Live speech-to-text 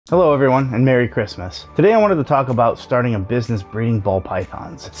Hello everyone, and Merry Christmas. Today I wanted to talk about starting a business breeding ball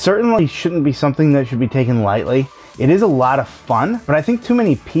pythons. It certainly shouldn't be something that should be taken lightly. It is a lot of fun, but I think too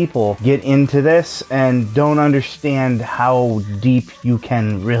many people get into this and don't understand how deep you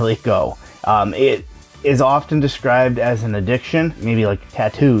can really go. It is often described as an addiction, maybe like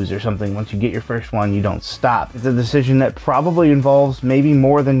tattoos or something. Once you get your first one, you don't stop. It's a decision that probably involves maybe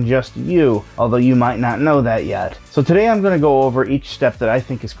more than just you, although you might not know that yet. So today I'm going to go over each step that I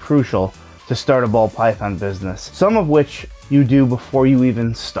think is crucial to start a ball python business, some of which you do before you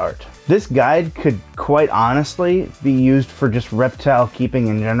even start. This guide could quite honestly be used for just reptile keeping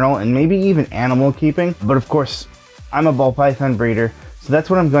in general, and maybe even animal keeping, but of course I'm a ball python breeder, so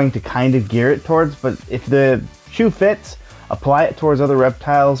that's what I'm going to kind of gear it towards. But if the shoe fits, apply it towards other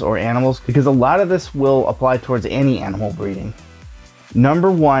reptiles or animals, because a lot of this will apply towards any animal breeding.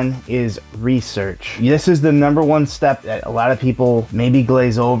 Number one is research. This is the number one step that a lot of people maybe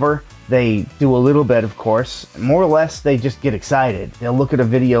glaze over. They do a little bit, of course. More or less, they just get excited. They'll look at a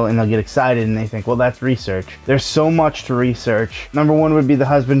video and they'll get excited and they think, well, that's research. There's so much to research. Number one would be the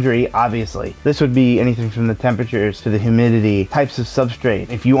husbandry, obviously. This would be anything from the temperatures to the humidity, types of substrate.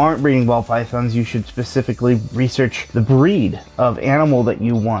 If you aren't breeding ball pythons, you should specifically research the breed of animal that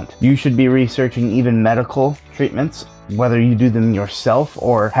you want. You should be researching even medical treatments, whether you do them yourself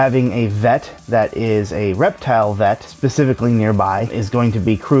or having a vet that is a reptile vet specifically nearby is going to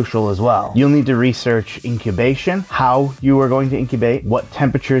be crucial as well. You'll need to research incubation, how you are going to incubate, what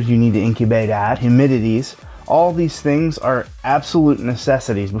temperatures you need to incubate at, humidities. All these things are absolute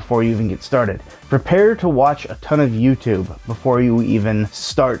necessities before you even get started. Prepare to watch a ton of YouTube before you even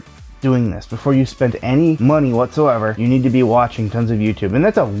start doing this. Before you spend any money whatsoever, you need to be watching tons of YouTube, and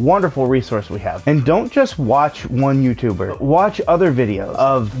that's a wonderful resource we have. And don't just watch one YouTuber. Watch other videos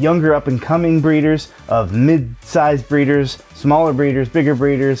of younger up-and-coming breeders, of mid-sized breeders, smaller breeders, bigger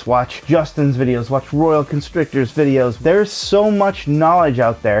breeders. Watch Justin's videos, watch Royal Constrictor's videos. There's so much knowledge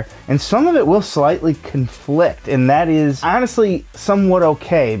out there, and some of it will slightly conflict, and that is honestly somewhat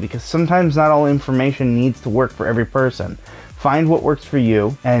okay, because sometimes not all information needs to work for every person. Find what works for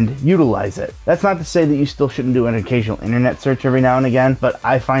you and utilize it. That's not to say that you still shouldn't do an occasional internet search every now and again, but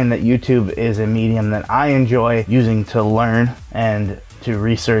I find that YouTube is a medium that I enjoy using to learn and to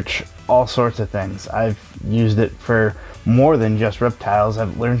research all sorts of things. I've used it for more than just reptiles.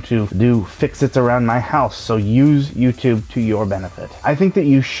 I've learned to do fix-its around my house, so use YouTube to your benefit. I think that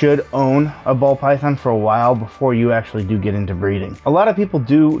you should own a ball python for a while before you actually do get into breeding. A lot of people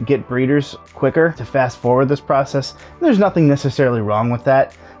do get breeders quicker to fast forward this process. There's nothing necessarily wrong with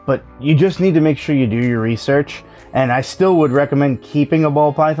that, but you just need to make sure you do your research. And I still would recommend keeping a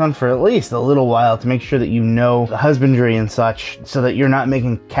ball python for at least a little while to make sure that you know the husbandry and such, so that you're not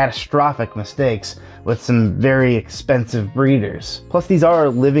making catastrophic mistakes with some very expensive breeders. Plus, these are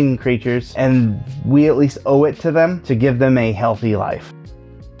living creatures, and we at least owe it to them to give them a healthy life.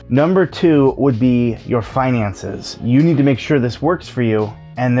 Number two would be your finances. You need to make sure this works for you,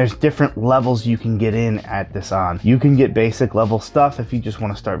 and there's different levels you can get in at this on. You can get basic level stuff if you just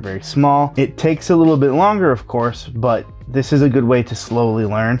want to start very small. It takes a little bit longer, of course, but this is a good way to slowly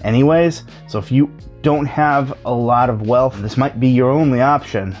learn anyways. So if you don't have a lot of wealth, this might be your only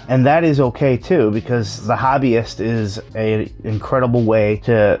option, and that is okay too, because the hobbyist is an incredible way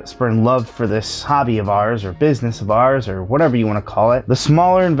to spread love for this hobby of ours or business of ours or whatever you want to call it. The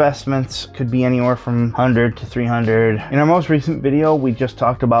smaller investments could be anywhere from 100 to 300. In our most recent video, we just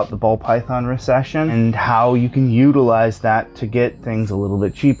talked about the ball python recession and how you can utilize that to get things a little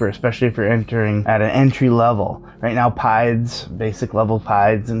bit cheaper, especially if you're entering at an entry level. Right now, pieds, basic level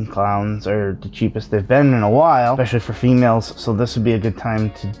pieds and clowns are the cheapest they've been in a while, especially for females, so this would be a good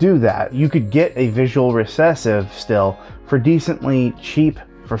time to do that. You could get a visual recessive still for decently cheap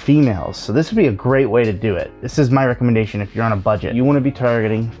for females, so this would be a great way to do it. This is my recommendation if you're on a budget. You want to be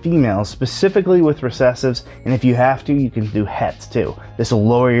targeting females, specifically with recessives, and if you have to, you can do hets too. This will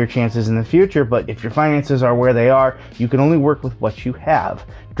lower your chances in the future, but if your finances are where they are, you can only work with what you have.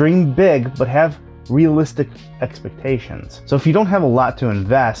 Dream big, but have realistic expectations. So if you don't have a lot to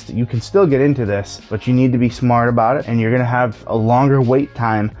invest, you can still get into this, but you need to be smart about it, and you're going to have a longer wait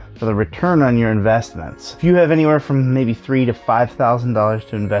time for the return on your investments. If you have anywhere from maybe $3,000 to $5,000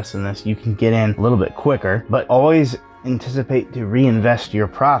 to invest in this, you can get in a little bit quicker, but always anticipate to reinvest your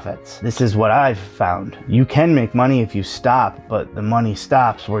profits. This is what I've found. You can make money if you stop, but the money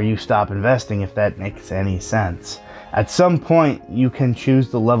stops where you stop investing, if that makes any sense. At some point, you can choose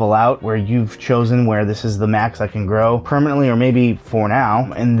to level out where you've chosen where this is the max I can grow permanently, or maybe for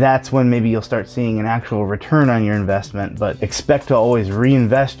now, and that's when maybe you'll start seeing an actual return on your investment. But expect to always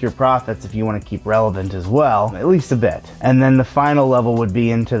reinvest your profits if you want to keep relevant as well, at least a bit. And then the final level would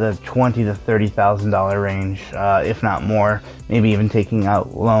be into the $20,000 to $30,000 range, if not more, maybe even taking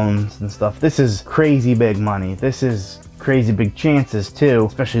out loans and stuff. This is crazy big money. This is crazy big chances too,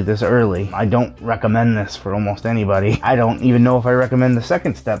 especially this early. I don't recommend this for almost anybody. I don't even know if I recommend the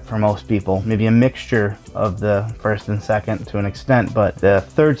second step for most people. Maybe a mixture of the first and second to an extent, but the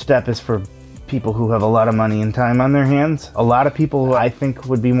third step is for people who have a lot of money and time on their hands. A lot of people who I think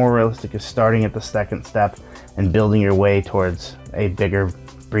would be more realistic is starting at the second step and building your way towards a bigger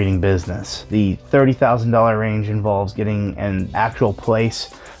breeding business. The $30,000 range involves getting an actual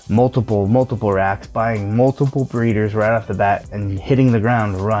place, multiple racks, buying multiple breeders right off the bat, and hitting the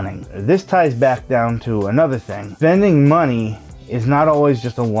ground running. This ties back down to another thing. Spending money is not always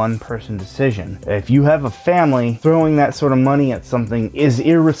just a one-person decision. If you have a family, throwing that sort of money at something is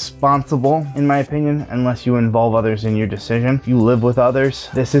irresponsible, in my opinion, unless you involve others in your decision. If you live with others,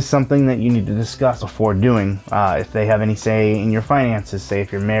 this is something that you need to discuss before doing, if they have any say in your finances, say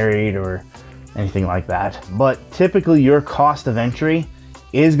if you're married or anything like that. But typically your cost of entry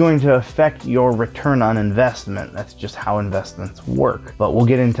is going to affect your return on investment. That's just how investments work. But we'll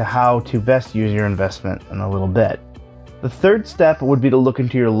get into how to best use your investment in a little bit. The third step would be to look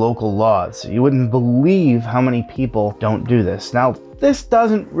into your local laws. You wouldn't believe how many people don't do this. Now, this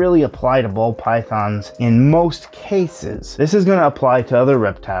doesn't really apply to ball pythons in most cases. This is going to apply to other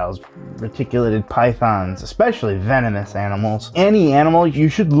reptiles, reticulated pythons, especially venomous animals. Any animal, you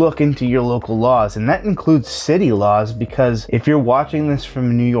should look into your local laws, and that includes city laws, because if you're watching this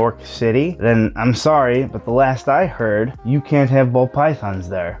from New York City, then I'm sorry, but the last I heard, you can't have ball pythons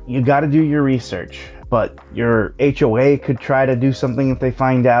there. You got to do your research. But your HOA could try to do something if they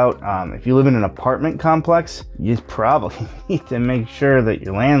find out. If you live in an apartment complex, you probably need to make sure that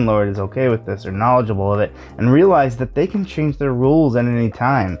your landlord is okay with this or knowledgeable of it, and realize that they can change their rules at any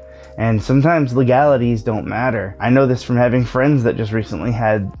time. And sometimes legalities don't matter. I know this from having friends that just recently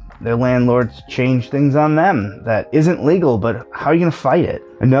had their landlords change things on them that isn't legal, but how are you gonna fight it?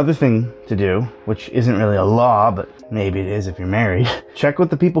 Another thing to do, which isn't really a law, but maybe it is if you're married, check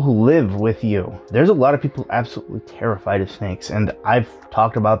with the people who live with you. There's a lot of people absolutely terrified of snakes, and I've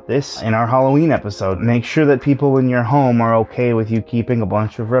talked about this in our Halloween episode. Make sure that people in your home are okay with you keeping a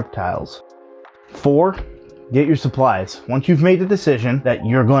bunch of reptiles. 4, get your supplies. Once you've made the decision that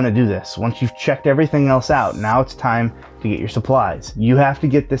you're going to do this, once you've checked everything else out, now it's time to get your supplies. You have to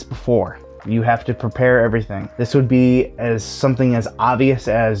get this before. You have to prepare everything. This would be something as obvious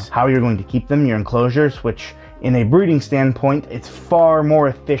as how you're going to keep them, your enclosures, which in a breeding standpoint, it's far more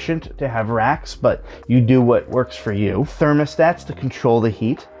efficient to have racks, but you do what works for you. Thermostats to control the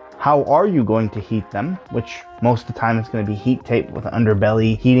heat. How are you going to heat them? Which most of the time it's going to be heat tape with an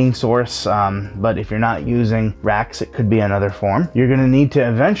underbelly heating source, but if you're not using racks, it could be another form. You're going to need to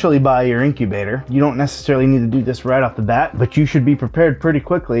eventually buy your incubator. You don't necessarily need to do this right off the bat, but you should be prepared pretty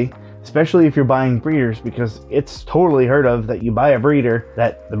quickly, especially if you're buying breeders, because it's totally heard of that you buy a breeder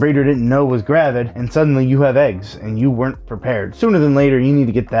that the breeder didn't know was gravid, and suddenly you have eggs and you weren't prepared. Sooner than later, you need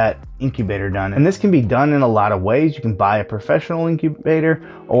to get that incubator done. And this can be done in a lot of ways. You can buy a professional incubator,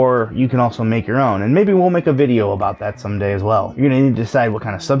 or you can also make your own. And maybe we'll make a video about that someday as well. You're gonna need to decide what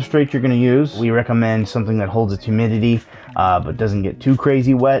kind of substrate you're gonna use. We recommend something that holds its humidity, but doesn't get too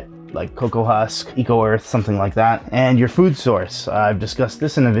crazy wet, like cocoa husk, eco earth, something like that. And your food source. I've discussed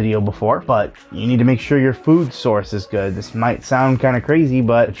this in a video before, but you need to make sure your food source is good. This might sound kind of crazy,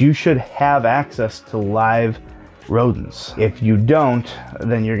 but you should have access to live rodents. If you don't,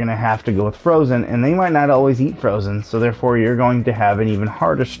 then you're gonna have to go with frozen, and they might not always eat frozen, so therefore you're going to have an even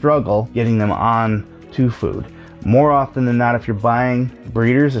harder struggle getting them on to food. More often than not, if you're buying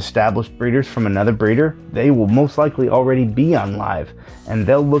breeders, established breeders from another breeder, they will most likely already be on live, and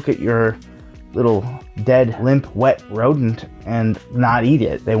they'll look at your little dead, limp, wet rodent and not eat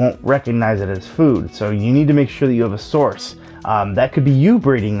it. They won't recognize it as food, so you need to make sure that you have a source. That could be you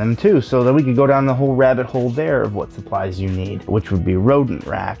breeding them too, so that we could go down the whole rabbit hole there of what supplies you need, which would be rodent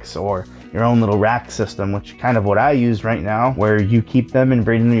racks or your own little rack system, which is kind of what I use right now, where you keep them and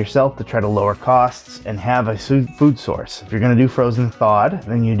breed them yourself to try to lower costs and have a food source. If you're going to do frozen thawed,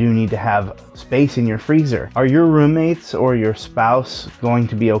 then you do need to have space in your freezer. Are your roommates or your spouse going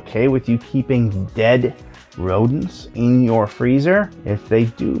to be okay with you keeping dead rodents in your freezer? If they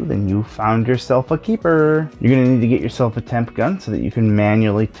do, then you found yourself a keeper. You're going to need to get yourself a temp gun so that you can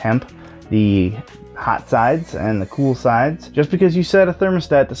manually temp the hot sides and the cool sides. Just because you set a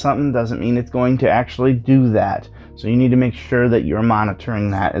thermostat to something doesn't mean it's going to actually do that. So you need to make sure that you're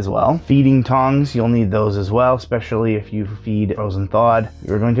monitoring that as well. Feeding tongs, you'll need those as well, especially if you feed frozen thawed.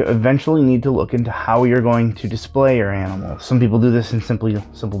 You're going to eventually need to look into how you're going to display your animals. Some people do this in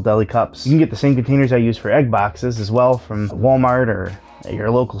simple deli cups. You can get the same containers I use for egg boxes as well from Walmart or at your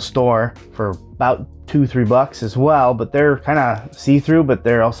local store for about $2-3 as well, but they're kind of see-through, but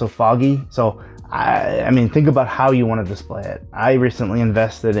they're also foggy. So I mean, think about how you want to display it. I recently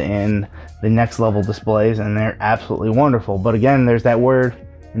invested in the next level displays and they're absolutely wonderful. But again, there's that word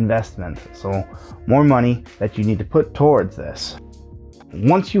investment. So more money that you need to put towards this.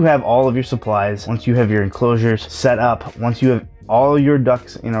 Once you have all of your supplies, once you have your enclosures set up, once you have all your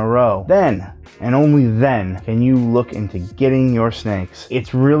ducks in a row, then and only then can you look into getting your snakes.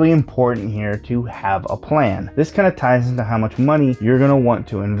 It's really important here to have a plan. This kind of ties into how much money you're going to want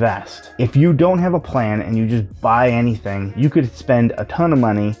to invest. If you don't have a plan and you just buy anything, you could spend a ton of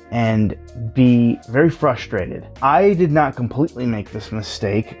money and be very frustrated. I did not completely make this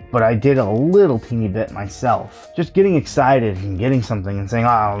mistake, but I did a little teeny bit myself. Just getting excited and getting something and saying,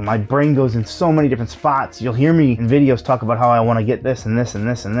 oh, my brain goes in so many different spots. You'll hear me in videos talk about how I want to get this and this and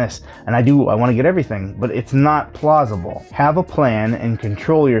this and this, and I want to get everything, but it's not plausible. Have a plan and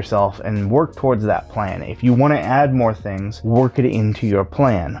control yourself and work towards that plan. If you want to add more things, work it into your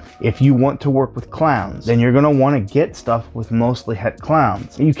plan. If you want to work with clowns, then you're going to want to get stuff with mostly het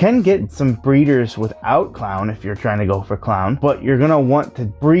clowns. You can get some breeders without clown if you're trying to go for clown, but you're going to want to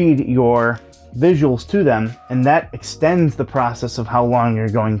breed your visuals to them, and that extends the process of how long you're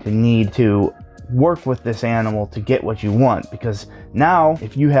going to need to work with this animal to get what you want. Because now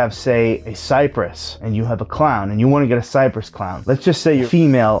if you have, say, a cypress and you have a clown and you want to get a cypress clown, let's just say your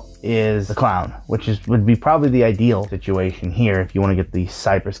female is the clown, which would be probably the ideal situation here if you want to get the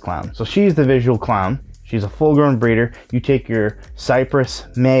cypress clown. So she's the visual clown. She's a full-grown breeder. You take your cypress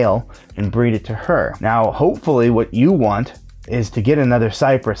male and breed it to her. Now hopefully what you want is to get another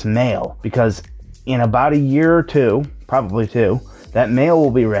cypress male, because in about a year or two, probably 2, that male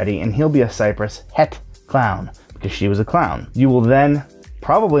will be ready and he'll be a cypress het clown because she was a clown. You will then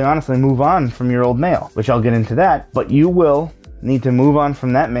probably honestly move on from your old male, which I'll get into that, but you will need to move on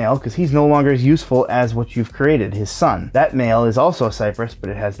from that male because he's no longer as useful as what you've created, his son. That male is also a cypress, but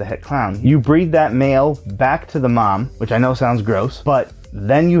it has the het clown. You breed that male back to the mom, which I know sounds gross, but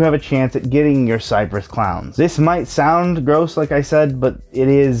then you have a chance at getting your cypress clowns. This might sound gross, like I said, but it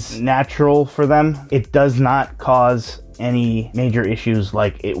is natural for them. It does not cause any major issues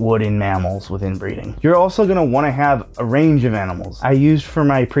like it would in mammals with inbreeding. You're also going to want to have a range of animals. I used for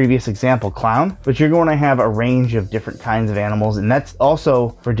my previous example clown, but you're going to have a range of different kinds of animals, and that's also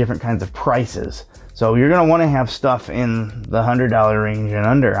for different kinds of prices. So you're going to want to have stuff in the $100 range and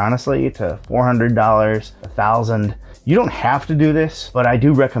under, honestly, to $400, $1,000. You don't have to do this, but I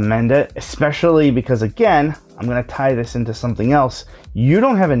do recommend it, especially because, again, I'm going to tie this into something else. You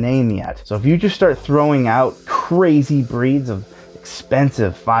don't have a name yet. So if you just start throwing out crazy breeds of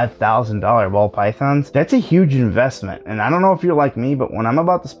expensive $5,000 ball pythons, that's a huge investment. And I don't know if you're like me, but when I'm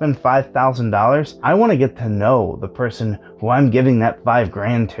about to spend $5,000, I want to get to know the person who I'm giving that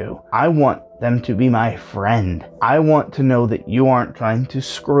 $5,000 to. I want them to be my friend. I want to know that you aren't trying to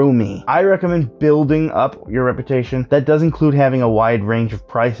screw me. I recommend building up your reputation. That does include having a wide range of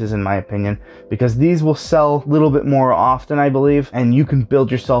prices, in my opinion, because these will sell a little bit more often, I believe, and you can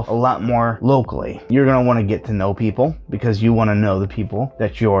build yourself a lot more locally. You're gonna wanna get to know people because you wanna know the people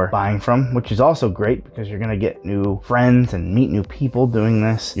that you're buying from, which is also great because you're gonna get new friends and meet new people doing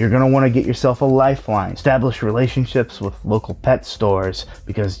this. You're gonna wanna get yourself a lifeline, establish relationships with local pet stores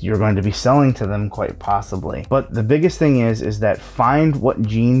because you're going to be selling to them quite possibly. But the biggest thing is that find what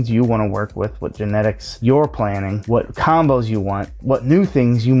genes you want to work with, what genetics you're planning, what combos you want, what new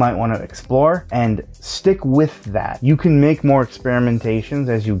things you might want to explore, and stick with that. You can make more experimentations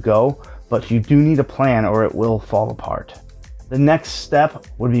as you go, but you do need a plan or it will fall apart. The next step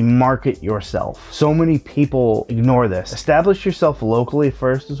would be market yourself. So many people ignore this. Establish yourself locally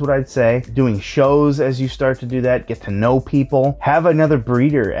first is what I'd say. Doing shows as you start to do that, get to know people. Have another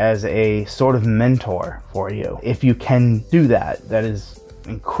breeder as a sort of mentor for you. If you can do that, that is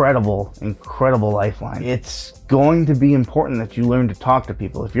incredible lifeline. It's going to be important that you learn to talk to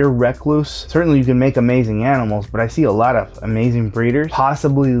people. If you're recluse, certainly you can make amazing animals, but I see a lot of amazing breeders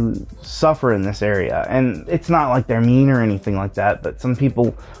possibly suffer in this area. And it's not like they're mean or anything like that, but some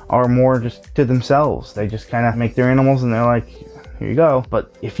people are more just to themselves. They just kind of make their animals and they're like, here you go.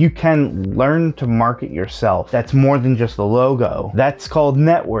 But if you can learn to market yourself, that's more than just the logo. That's called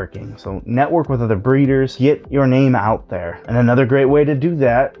networking. So network with other breeders, get your name out there. And another great way to do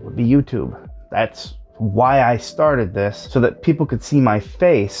that would be YouTube. That's why I started this, so that people could see my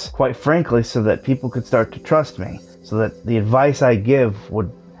face, quite frankly, so that people could start to trust me. so that the advice I give would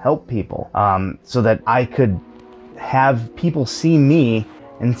help people, so that I could have people see me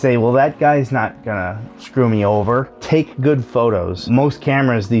and say, well, that guy's not gonna screw me over. Take good photos. Most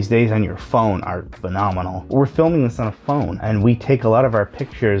cameras these days on your phone are phenomenal. We're filming this on a phone, and we take a lot of our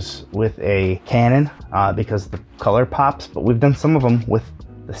pictures with a Canon because the color pops, but we've done some of them with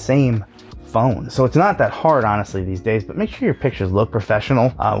the same phone. So it's not that hard, honestly, these days, but make sure your pictures look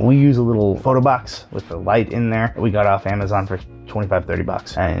professional. We use a little photo box with the light in there. We got off Amazon for 25, 30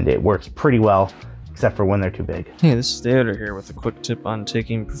 bucks, and it works pretty well, except for when they're too big. Hey, this is the editor here with a quick tip on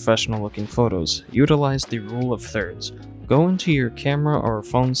taking professional looking photos. Utilize the rule of thirds. Go into your camera or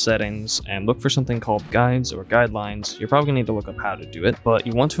phone settings and look for something called guides or guidelines. You're probably gonna need to look up how to do it, but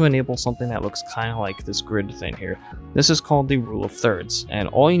you want to enable something that looks kind of like this grid thing here. This is called the rule of thirds, and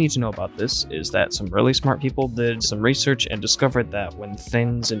all you need to know about this is that some really smart people did some research and discovered that when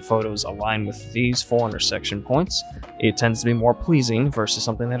things in photos align with these 4 intersection points, it tends to be more pleasing versus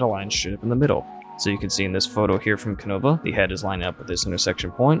something that aligns straight up in the middle. So you can see in this photo here from Canova, the head is lining up with this intersection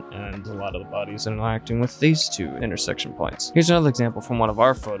point, and a lot of the body is interacting with these 2 intersection points. Here's another example from one of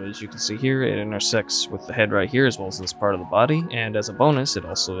our photos. You can see here it intersects with the head right here as well as this part of the body, and as a bonus it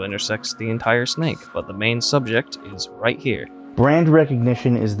also intersects the entire snake, but the main subject is right here. Brand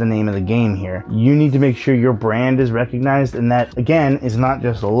recognition is the name of the game here. You need to make sure your brand is recognized, and that, again, is not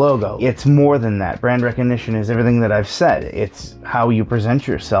just a logo. It's more than that. Brand recognition is everything that I've said. It's how you present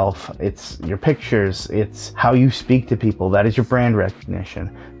yourself. It's your pictures. It's how you speak to people. That is your brand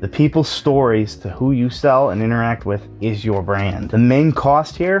recognition. The people's stories to who you sell and interact with is your brand. The main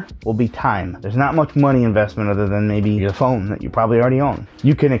cost here will be time. There's not much money investment other than maybe your phone that you probably already own.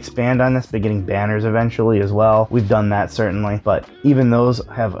 You can expand on this by getting banners eventually as well. We've done that certainly, but even those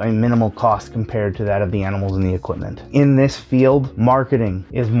have a minimal cost compared to that of the animals and the equipment. In this field, marketing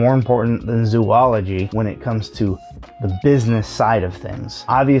is more important than zoology when it comes to the business side of things.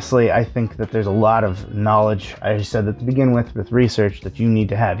 Obviously, I think that there's a lot of knowledge, I said that to begin with research that you need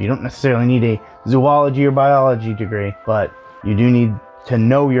to have. You don't necessarily need a zoology or biology degree, but you do need to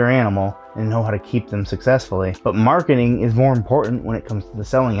know your animal and know how to keep them successfully. But marketing is more important when it comes to the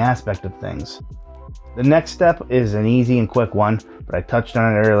selling aspect of things. The next step is an easy and quick one, but I touched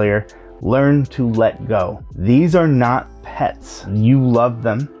on it earlier. Learn to let go. These are not pets. You love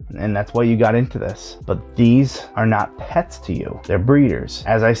them, and that's why you got into this. But these are not pets to you. They're breeders.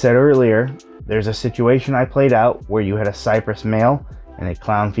 As I said earlier, there's a situation I played out where you had a Cypress male and a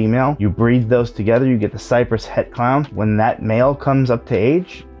clown female. You breed those together, you get the Cypress het clown. When that male comes up to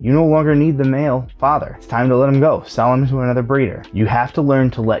age, you no longer need the male father. It's time to let him go. Sell him to another breeder. You have to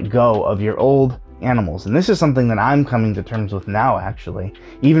learn to let go of your old animals, and this is something that I'm coming to terms with now, actually.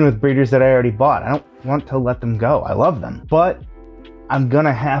 Even with breeders that I already bought, I don't want to let them go. I love them, but I'm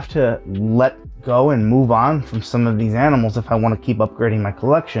gonna have to let go and move on from some of these animals if I want to keep upgrading my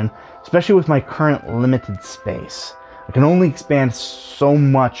collection, especially with my current limited space. I can only expand so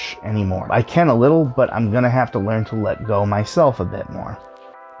much anymore. I can a little, but I'm gonna have to learn to let go myself a bit more.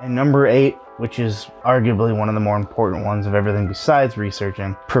 And number 8, which is arguably one of the more important ones of everything besides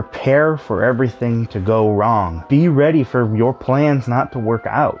researching, prepare for everything to go wrong. Be ready for your plans not to work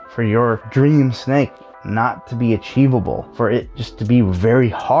out, for your dream snake not to be achievable, for it just to be very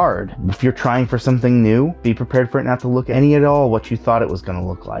hard. If you're trying for something new, be prepared for it not to look any at all what you thought it was going to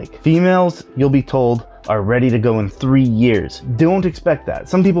look like. Females, you'll be told, are ready to go in 3 years. Don't expect that.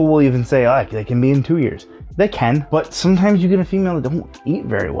 Some people will even say, oh, they can be in 2 years. They can, but sometimes you get a female that don't eat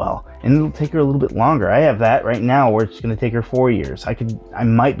very well, and it'll take her a little bit longer. I have that right now where it's going to take her 4 years. I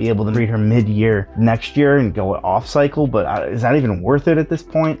might be able to breed her mid-year next year and go off cycle, but is that even worth it at this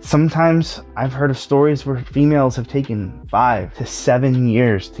point? Sometimes I've heard of stories where females have taken 5 to 7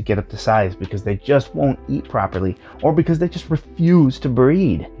 years to get up to size because they just won't eat properly, or because they just refuse to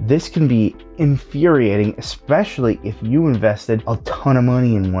breed. This can be infuriating, especially if you invested a ton of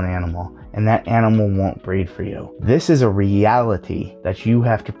money in one animal and that animal won't breed for you. This is a reality that you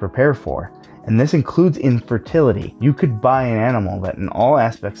have to prepare for, and this includes infertility. You could buy an animal that in all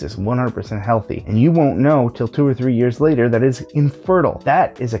aspects is 100% healthy, and you won't know till 2 or 3 years later that is infertile.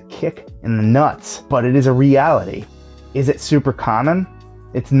 That is a kick in the nuts, but it is a reality. Is it super common?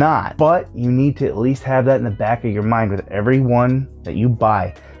 It's not, but you need to at least have that in the back of your mind with every one that you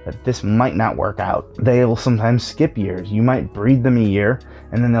buy, that this might not work out. They will sometimes skip years. You might breed them a year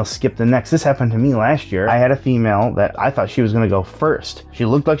and then they'll skip the next. This happened to me last year. I had a female that I thought she was gonna go first. She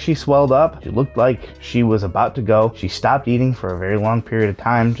looked like she swelled up. She looked like she was about to go. She stopped eating for a very long period of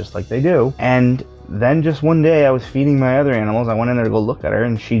time, just like they do. And then just one day I was feeding my other animals. I went in there to go look at her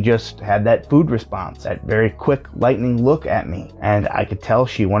and she just had that food response, that very quick lightning look at me. And I could tell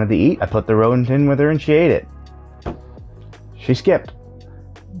she wanted to eat. I put the rodent in with her and she ate it. she skipped.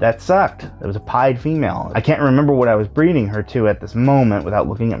 That sucked. It was a pied female. I can't remember what I was breeding her to at this moment without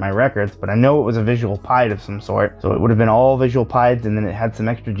looking at my records, but I know it was a visual pied of some sort. So it would have been all visual pieds, and then it had some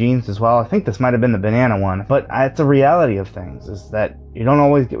extra genes as well. I think this might have been the banana one, but it's a reality of things, is that you don't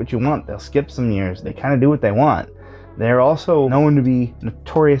always get what you want. They'll skip some years. They kind of do what they want. They're also known to be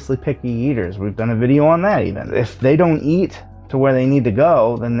notoriously picky eaters. We've done a video on that even. If they don't eat to where they need to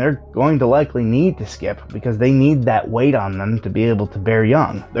go, then they're going to likely need to skip because they need that weight on them to be able to bear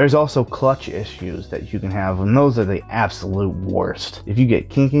young. There's also clutch issues that you can have, and those are the absolute worst. If you get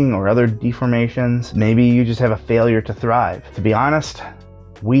kinking or other deformations, maybe you just have a failure to thrive. To be honest,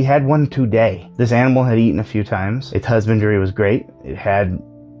 we had one today. This animal had eaten a few times. Its husbandry was great. It had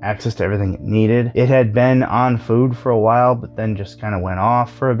access to everything it needed. It had been on food for a while, but then just kind of went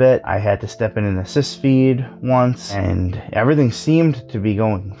off for a bit. I had to step in and assist feed once, and everything seemed to be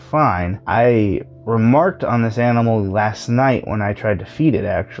going fine. I remarked on this animal last night when I tried to feed it,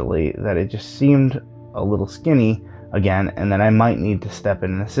 actually, that it just seemed a little skinny again, and that I might need to step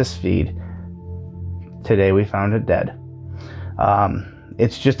in and assist feed. Today we found it dead.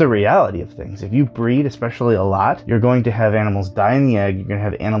 It's just a reality of things. If you breed, especially a lot, you're going to have animals die in the egg. You're going to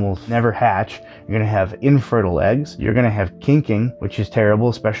have animals never hatch. You're going to have infertile eggs. You're going to have kinking, which is terrible,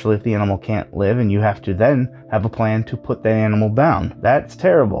 especially if the animal can't live, and you have to then have a plan to put that animal down. That's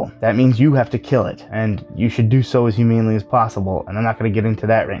terrible. That means you have to kill it, and you should do so as humanely as possible. And I'm not going to get into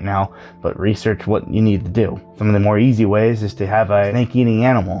that right now, but research what you need to do. Some of the more easy ways is to have a snake-eating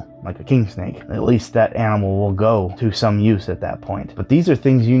animal, like a king snake. At least that animal will go to some use at that point. But these are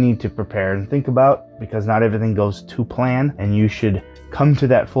things you need to prepare and think about, because not everything goes to plan, and you should come to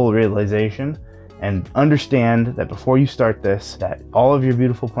that full realization and understand that before you start this, that all of your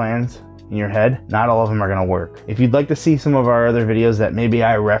beautiful plans in your head, not all of them are going to work. If you'd like to see some of our other videos that maybe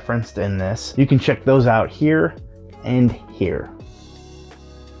I referenced in this, you can check those out here and here.